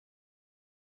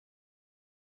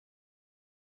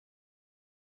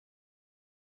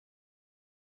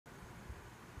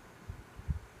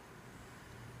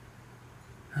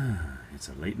It's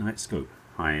a late night scope.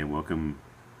 Hi and welcome.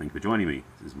 Thank you for joining me.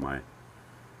 This is my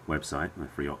website, my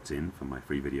free opt-in for my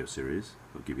free video series.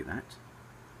 I'll give you that.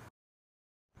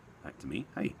 Back to me.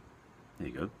 Hey, there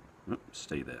you go. Oh,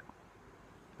 stay there.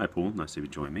 Hi Paul, nice to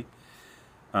join me.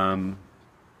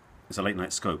 It's a late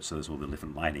night scope, so there's all the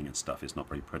different lighting and stuff. It's not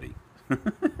very pretty.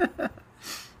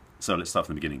 So let's start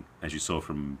from the beginning. As you saw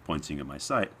from pointing at my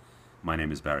site, my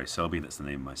name is Barry Selby. That's the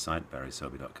name of my site,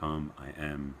 barryselby.com. I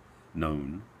am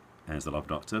known as the Love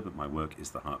Doctor, but my work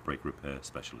is the Heartbreak Repair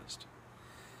Specialist.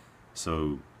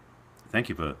 So thank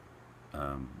you for,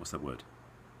 what's that word?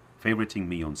 Favoriting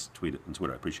me on Twitter.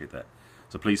 I appreciate that.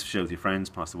 So please share with your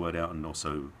friends, pass the word out, and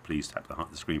also please tap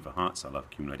the screen for hearts. I love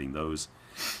accumulating those.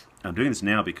 I'm doing this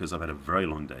now because I've had a very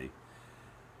long day,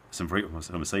 some very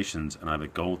conversations, and I have a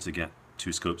goal to get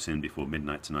 2 scopes in before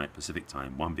midnight tonight Pacific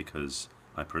time. One, because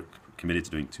I committed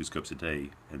to doing 2 scopes a day,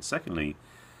 and secondly,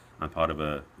 I'm part of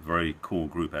a very cool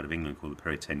group out of England called the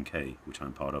Perry 10K, which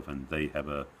I'm part of, and they have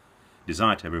a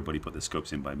desire to have everybody put their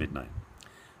scopes in by midnight.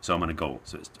 So I'm on a goal.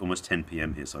 So it's almost 10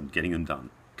 p.m. here, so I'm getting them done.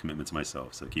 Commitment to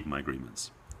myself, so keeping my agreements.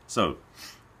 So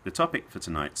the topic for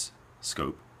tonight's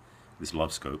scope, this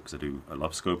love scope, because I do a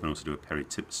love scope and also do a Perry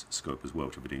tips scope as well,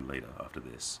 which I'll be doing later after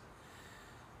this.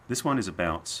 This one is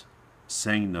about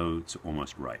saying no to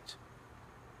almost right.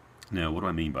 Now, what do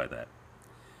I mean by that?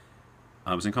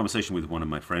 I was in conversation with one of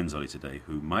my friends earlier today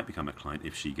who might become a client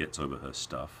if she gets over her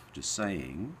stuff. Just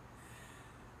saying,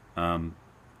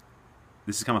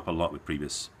 this has come up a lot with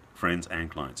previous friends and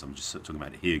clients. I'm just talking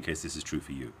about it here in case this is true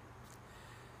for you.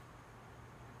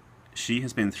 She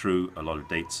has been through a lot of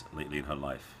dates lately in her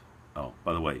life. Oh,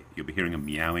 by the way, you'll be hearing a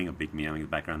meowing, a big meowing in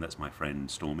the background. That's my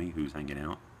friend Stormy, who's hanging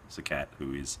out. It's a cat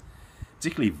who is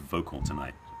particularly vocal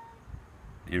tonight.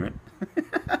 Hear it?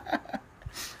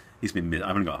 He's been, I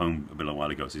haven't got home a little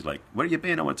while ago, so he's like, where have you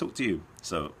been? I want to talk to you.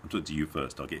 So I'm talking to you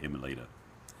first. I'll get him later.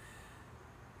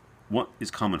 What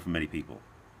is common for many people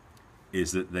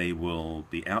is that they will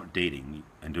be out dating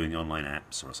and doing the online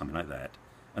apps or something like that,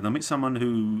 and they'll meet someone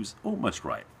who's almost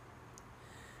right.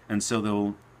 And so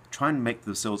they'll try and make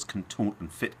themselves contort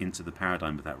and fit into the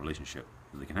paradigm of that relationship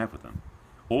that they can have with them.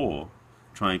 Or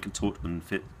try and contort and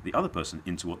fit the other person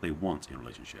into what they want in a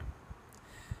relationship.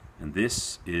 And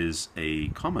this is a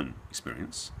common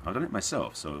experience. I've done it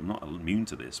myself, so I'm not immune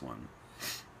to this one.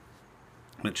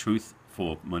 The truth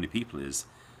for many people is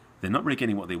they're not really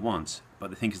getting what they want, but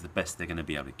they think is the best they're going to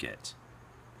be able to get.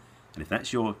 And if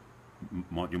that's your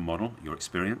model, your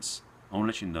experience, I want to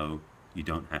let you know you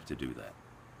don't have to do that.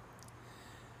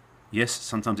 Yes,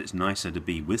 sometimes it's nicer to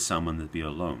be with someone than to be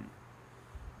alone.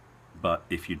 But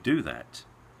if you do that,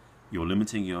 you're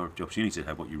limiting your opportunity to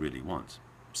have what you really want.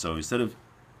 So instead of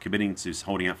committing to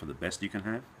holding out for the best you can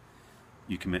have,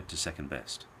 you commit to second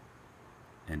best.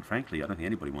 And frankly, I don't think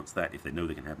anybody wants that. If they know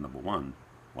they can have number 1,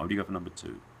 why would you go for number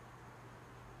 2?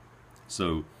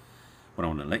 So what I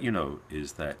want to let you know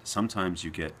is that sometimes you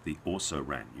get the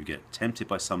also-ran. You get tempted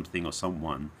by something or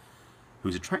someone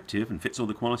who's attractive and fits all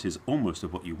the qualities almost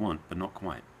of what you want, but not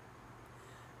quite.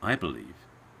 I believe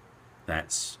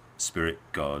that's Spirit,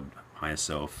 God, higher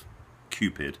self,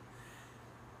 Cupid,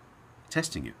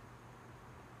 testing you.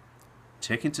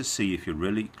 Checking to see if you're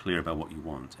really clear about what you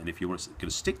want and if you're going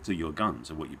to stick to your guns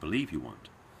of what you believe you want.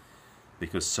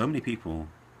 Because so many people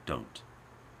don't.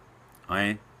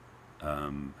 I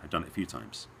have done it a few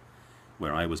times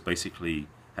where I was basically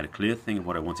had a clear thing of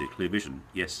what I wanted, a clear vision.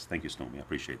 Yes, thank you, Stormy, I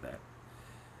appreciate that.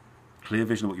 Clear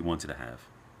vision of what you wanted to have.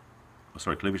 Oh,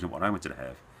 sorry, clear vision of what I wanted to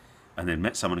have. And then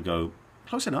met someone and go,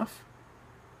 close enough.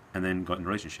 And then got in a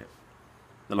relationship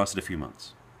that lasted a few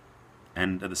months.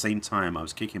 And at the same time, I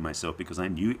was kicking myself because I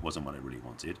knew it wasn't what I really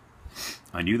wanted.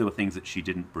 I knew there were things that she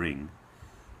didn't bring,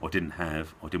 or didn't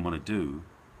have, or didn't want to do,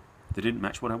 that didn't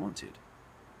match what I wanted.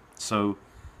 So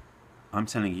I'm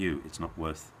telling you, it's not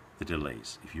worth the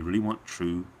delays. If you really want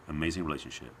true, amazing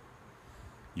relationship,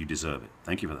 you deserve it.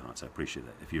 Thank you for the hearts, I appreciate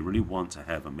that. If you really want to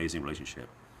have an amazing relationship,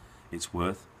 it's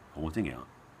worth holding out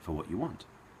for what you want.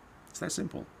 It's that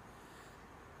simple.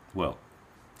 Well,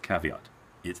 caveat,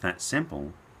 it's that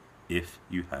simple if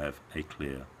you have a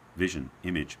clear vision,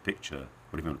 image, picture,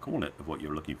 whatever you want to call it, of what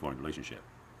you're looking for in a relationship.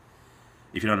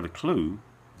 If you don't have a clue,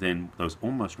 then those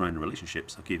almost random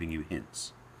relationships are giving you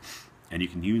hints. And you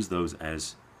can use those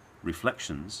as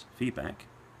reflections, feedback.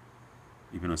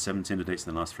 You've been on 7 Tinder dates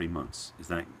in the last 3 months. Is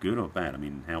that good or bad? I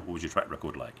mean, what was your track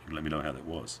record like? You can let me know how that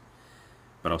was.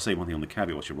 But I'll say one thing on the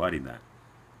caveat while you're writing that.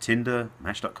 Tinder,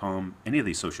 Match.com, any of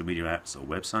these social media apps or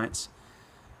websites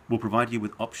will provide you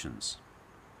with options.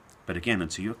 But again,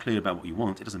 until you're clear about what you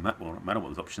want, it doesn't matter what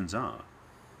those options are.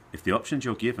 If the options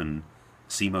you're given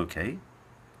seem okay,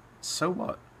 so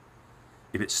what?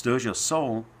 If it stirs your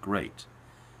soul, great.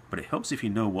 But it helps if you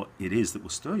know what it is that will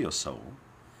stir your soul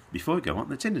before you go on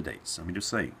the Tinder dates. I mean, just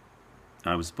saying.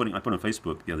 I put on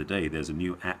Facebook the other day, there's a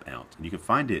new app out, and you can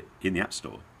find it in the App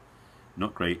Store.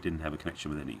 Not great, didn't have a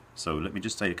connection with any. So let me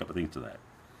just say a couple of things to that.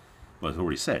 Well, as I've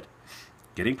already said,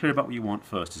 getting clear about what you want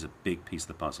first is a big piece of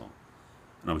the puzzle.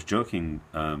 And I was joking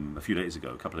a couple of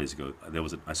days ago,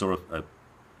 I saw a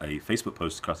Facebook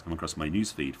post come across my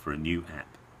newsfeed for a new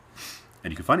app.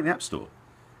 And you can find it in the App Store.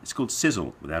 It's called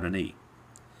Sizzle, without an E.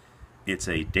 It's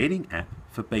a dating app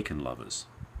for bacon lovers.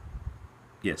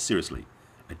 Yes, seriously,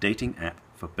 a dating app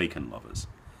for bacon lovers.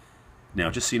 Now,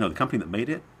 just so you know, the company that made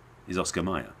it is Oscar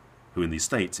Mayer, who in the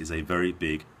States is a very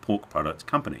big pork product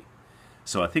company.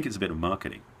 So I think it's a bit of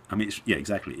marketing. I mean, yeah,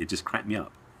 exactly. It just cracked me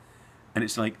up. And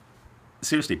it's like,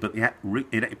 seriously, but the app,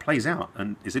 it plays out,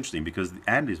 and it's interesting because the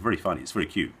ad is very funny. It's very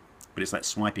cute, but it's that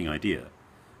swiping idea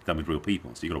done with real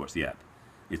people. So you've got to watch the app.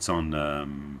 It's on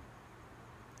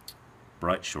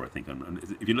Brightshore, I think. And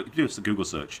if you do a Google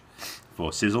search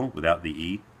for Sizzle without the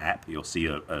E app, you'll see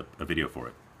a video for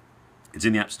it. It's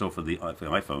in the App Store for the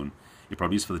iPhone. It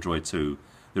probably is for the Droid too.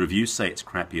 The reviews say it's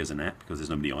crappy as an app because there's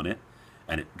nobody on it,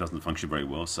 and it doesn't function very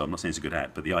well. So I'm not saying it's a good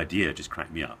app, but the idea just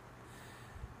cracked me up.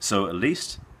 So at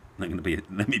least, let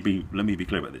me be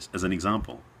clear about this. As an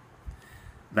example,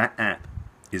 that app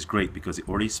is great because it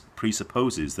already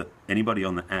presupposes that anybody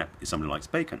on the app is somebody who likes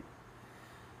bacon.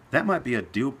 That might be a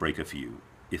deal breaker for you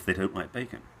if they don't like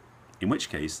bacon. In which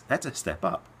case, that's a step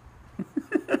up.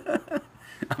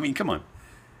 I mean, come on.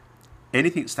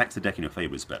 Anything that stacks the deck in your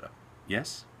favor is better.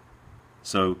 Yes?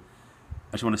 So,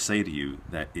 I just want to say to you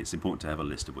that it's important to have a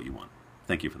list of what you want.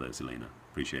 Thank you for those, Elena.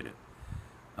 Appreciate it.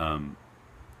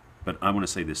 But I want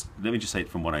to say this. Let me just say it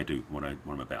from what I do, what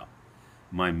I'm about.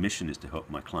 My mission is to help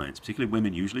my clients, particularly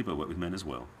women usually, but I work with men as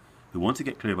well, who want to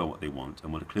get clear about what they want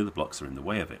and want to clear the blocks that are in the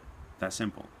way of it. That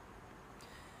simple.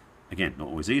 Again, not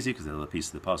always easy because there's another piece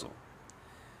of the puzzle.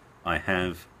 I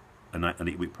have an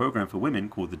 8-week program for women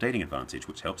called the Dating Advantage,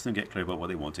 which helps them get clear about what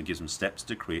they want and gives them steps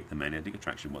to create the magnetic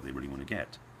attraction, what they really want to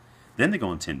get. Then they go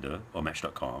on Tinder or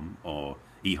Match.com or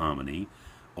eHarmony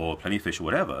or Plenty of Fish or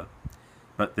whatever,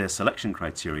 but their selection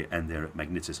criteria and their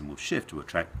magnetism will shift to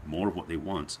attract more of what they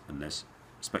want and less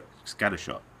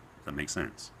scattershot, if that makes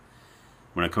sense.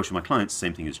 When I coach my clients, the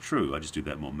same thing is true. I just do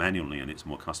that more manually and it's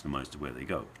more customized to where they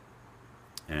go.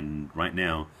 And right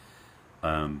now,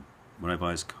 would I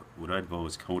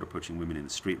advise cold approaching women in the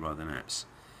street rather than apps?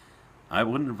 I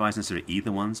wouldn't advise necessarily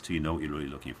either ones till you know what you're really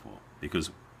looking for,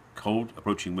 because cold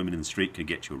approaching women in the street can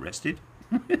get you arrested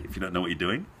if you don't know what you're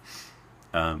doing.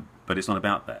 But it's not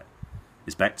about that.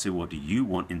 It's back to what do you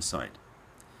want inside?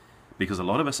 Because a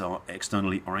lot of us are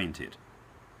externally oriented.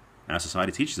 Our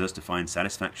society teaches us to find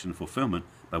satisfaction and fulfillment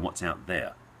by what's out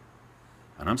there.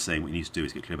 And I'm saying what you need to do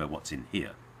is get clear about what's in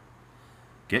here.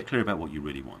 Get clear about what you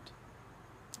really want.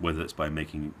 Whether it's by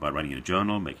writing in a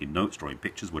journal, making notes, drawing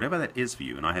pictures, whatever that is for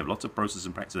you. And I have lots of processes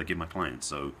and practices I give my clients.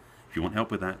 So if you want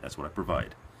help with that, that's what I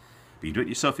provide. But you can do it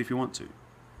yourself if you want to.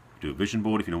 Do a vision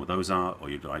board if you know what those are, or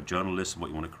you write journal lists of what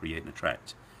you want to create and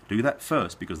attract. Do that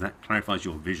first because that clarifies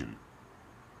your vision.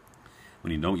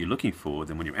 When you know what you're looking for,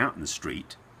 then when you're out in the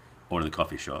street, or in the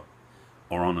coffee shop,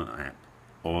 or on an app,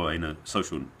 or in a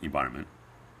social environment,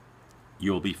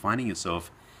 you'll be finding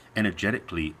yourself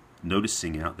energetically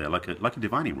noticing out there like a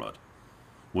divining rod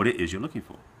what it is you're looking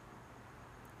for.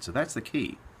 So that's the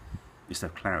key, is to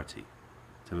have clarity,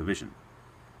 to have a vision.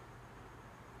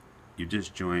 You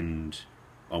just joined.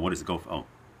 Oh, what is the goal? Oh,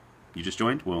 you just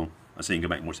joined? Well, I say you can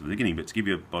go back more to the beginning, but to give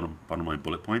you a bottom line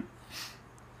bullet point,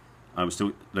 let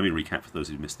me recap for those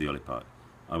who missed the early part.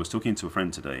 I was talking to a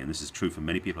friend today, and this is true for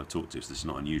many people I've talked to, so this is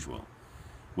not unusual,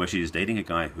 where she is dating a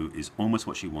guy who is almost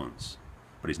what she wants,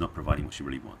 but he's not providing what she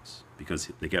really wants.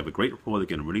 Because they have a great rapport, they're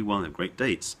getting really well, they have great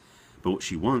dates, but what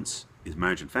she wants is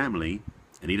marriage and family,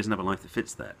 and he doesn't have a life that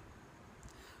fits that.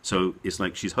 So it's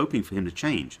like she's hoping for him to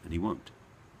change, and he won't.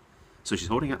 So she's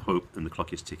holding out hope, and the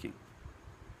clock is ticking.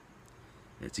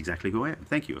 It's exactly who I am.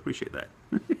 Thank you, I appreciate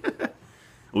that.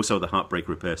 Also, the heartbreak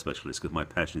repair specialist, because my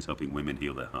passion is helping women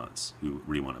heal their hearts who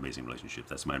really want amazing relationships.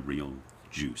 That's my real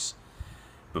juice.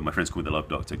 But my friends call me the love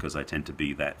doctor because I tend to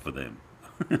be that for them.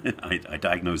 I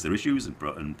diagnose their issues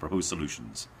and propose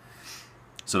solutions.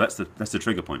 So that's the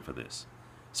trigger point for this.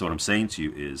 So what I'm saying to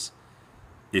you is,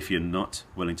 if you're not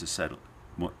willing to settle,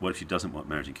 what if she doesn't want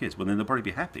marriage and kids? Well, then they'll probably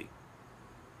be happy.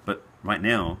 But right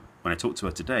now, when I talked to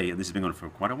her today, and this has been on for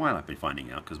quite a while, I've been finding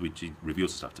out, because she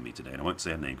revealed some stuff to me today, and I won't say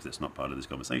her name because it's not part of this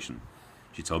conversation.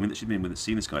 She told me that she'd been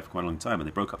seeing this guy for quite a long time, and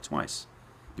they broke up twice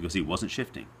because he wasn't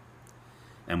shifting.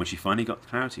 And when she finally got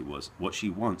clarity was, what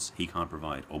she wants, he can't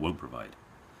provide or won't provide.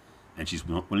 And she's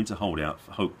not willing to hold out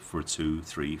for hope for 2,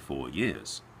 3, 4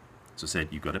 years. So I said,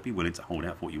 you've got to be willing to hold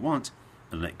out for what you want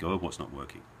and let go of what's not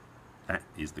working. That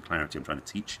is the clarity I'm trying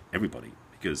to teach everybody,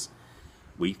 because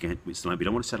it's like we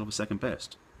don't want to settle for second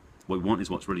best. What we want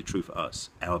is what's really true for us,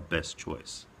 our best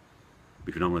choice. But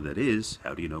if you don't know what that is,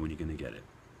 how do you know when you're going to get it?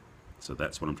 So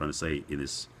that's what I'm trying to say in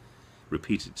this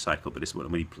repeated cycle, but this is what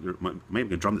I'm maybe going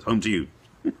to drum this home to you.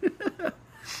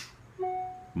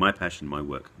 My passion, my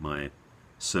work, my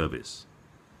service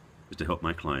is to help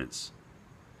my clients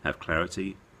have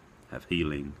clarity, have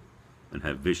healing, and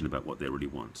have vision about what they really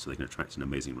want so they can attract an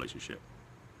amazing relationship.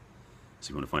 So if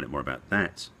you want to find out more about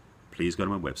that, please go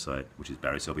to my website, which is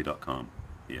barryselby.com.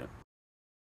 Yeah,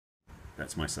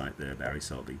 that's my site there,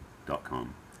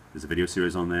 barryselby.com. There's a video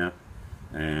series on there,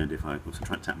 and if I also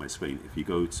try to tap my screen, if you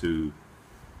go to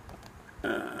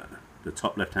the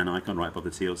top left-hand icon right above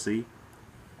the TLC,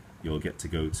 you'll get to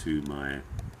go to my,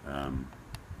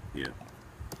 yeah,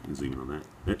 zoom in on that.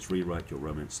 Let's rewrite your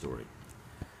romance story.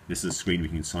 This is a screen where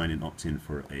you can sign in, opt in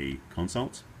for a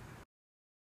consult.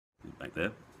 Back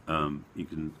there. You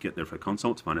can get there for a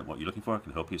consult to find out what you're looking for. I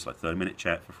can help you. It's like a 30-minute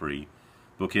chat for free.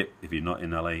 Book it. If you're not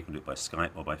in LA, you can do it by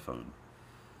Skype or by phone.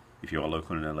 If you are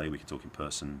local in LA, we can talk in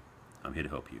person. I'm here to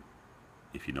help you.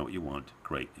 If you know what you want,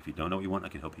 great. If you don't know what you want, I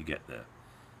can help you get there.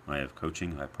 I have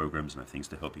coaching, I have programs, and I have things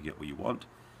to help you get what you want,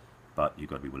 but you've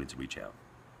got to be willing to reach out.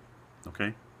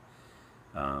 Okay?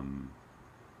 And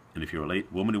if you're a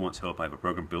late woman who wants help, I have a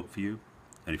program built for you.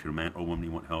 And if you're a man or woman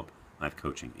who want help, I have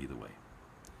coaching either way.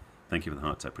 Thank you for the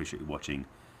hearts. I appreciate you watching.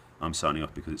 I'm signing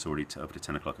off because it's already over to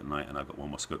 10 o'clock at night, and I've got one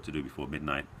more scope to do before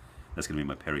midnight. That's going to be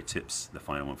my Perry Tips, the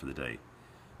final one for the day.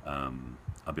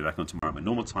 I'll be back on tomorrow at my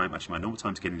normal time. Actually, my normal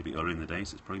time's getting to be earlier in the day,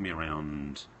 so it's probably me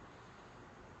around,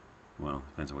 well,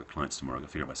 depends on what clients tomorrow. I've got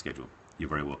to figure out my schedule. You're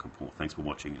very welcome, Paul. Thanks for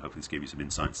watching. Hopefully this gave you some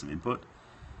insight, some input.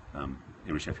 If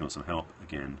you want some help,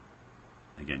 again,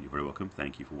 you're very welcome.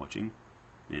 Thank you for watching.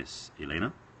 Miss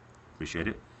Elena, appreciate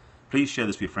it. Please share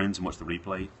this with your friends and watch the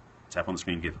replay. Tap on the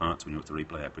screen, give hearts when you watch the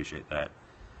replay. I appreciate that.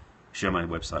 Share my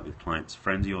website with clients,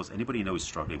 friends of yours, anybody you know is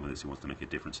struggling with this, who wants to make a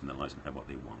difference in their lives and have what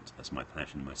they want. That's my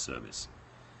passion, my service.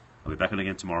 I'll be back on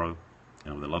again tomorrow,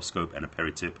 and with a love scope and a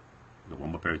Perry tip. We've got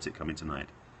one more Perry tip coming tonight.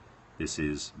 This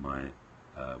is my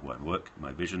work,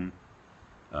 my vision.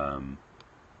 Sorry,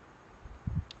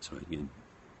 again,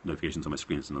 notifications on my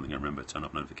screen is another thing I remember. Turn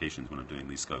up notifications when I'm doing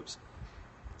these scopes.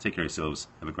 Take care of yourselves.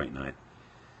 Have a great night.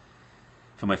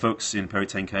 For my folks in Perry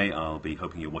 10K, I'll be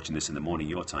hoping you're watching this in the morning,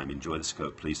 your time. Enjoy the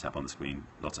scope. Please tap on the screen.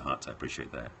 Lots of hearts. I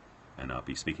appreciate that. And I'll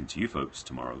be speaking to you folks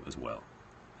tomorrow as well.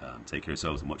 Take care of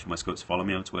yourselves and watch my scopes. Follow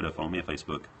me on Twitter. Follow me on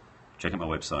Facebook. Check out my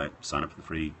website. Sign up for the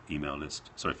free email list.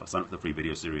 Sorry, sign up for the free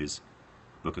video series.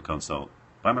 Book a consult.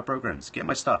 Buy my programs. Get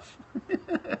my stuff.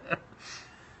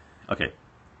 Okay.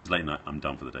 It's late night. I'm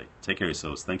done for the day. Take care of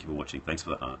yourselves. Thank you for watching. Thanks for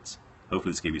the hearts.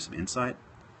 Hopefully this gave you some insight,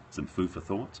 some food for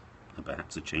thought, and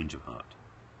perhaps a change of heart.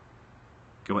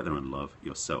 Go out there and love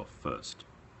yourself first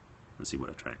and see what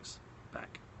attracts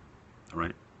back. All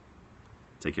right?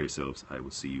 Take care of yourselves. I will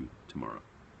see you tomorrow.